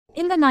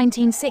In the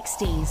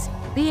 1960s,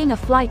 being a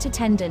flight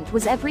attendant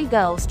was every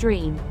girl's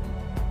dream.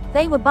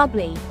 They were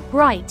bubbly,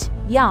 bright,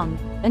 young,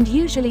 and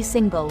usually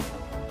single.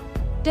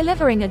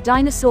 Delivering a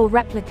dinosaur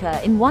replica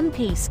in one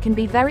piece can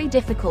be very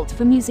difficult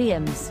for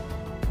museums.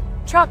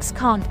 Trucks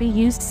can't be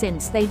used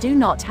since they do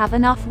not have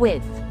enough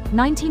width.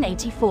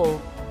 1984.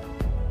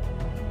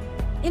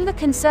 In the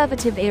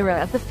conservative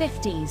era of the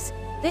 50s,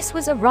 this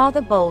was a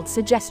rather bold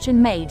suggestion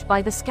made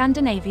by the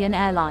Scandinavian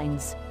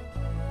Airlines.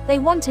 They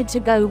wanted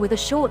to go with a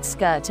short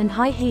skirt and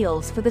high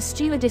heels for the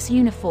stewardess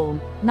uniform.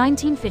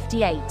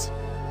 1958.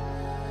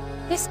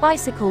 This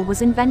bicycle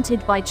was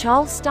invented by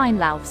Charles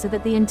Steinlauf so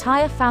that the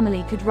entire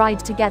family could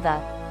ride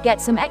together, get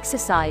some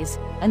exercise,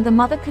 and the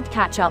mother could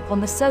catch up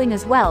on the sewing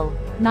as well.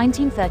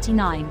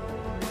 1939.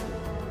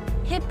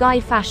 Hip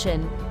guy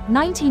fashion.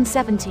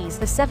 1970s.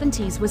 The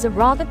 70s was a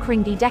rather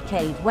cringy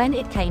decade when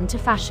it came to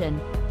fashion.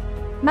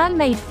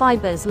 Man-made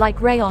fibers like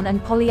rayon and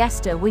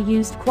polyester were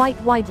used quite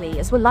widely,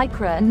 as were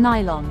lycra and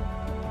nylon.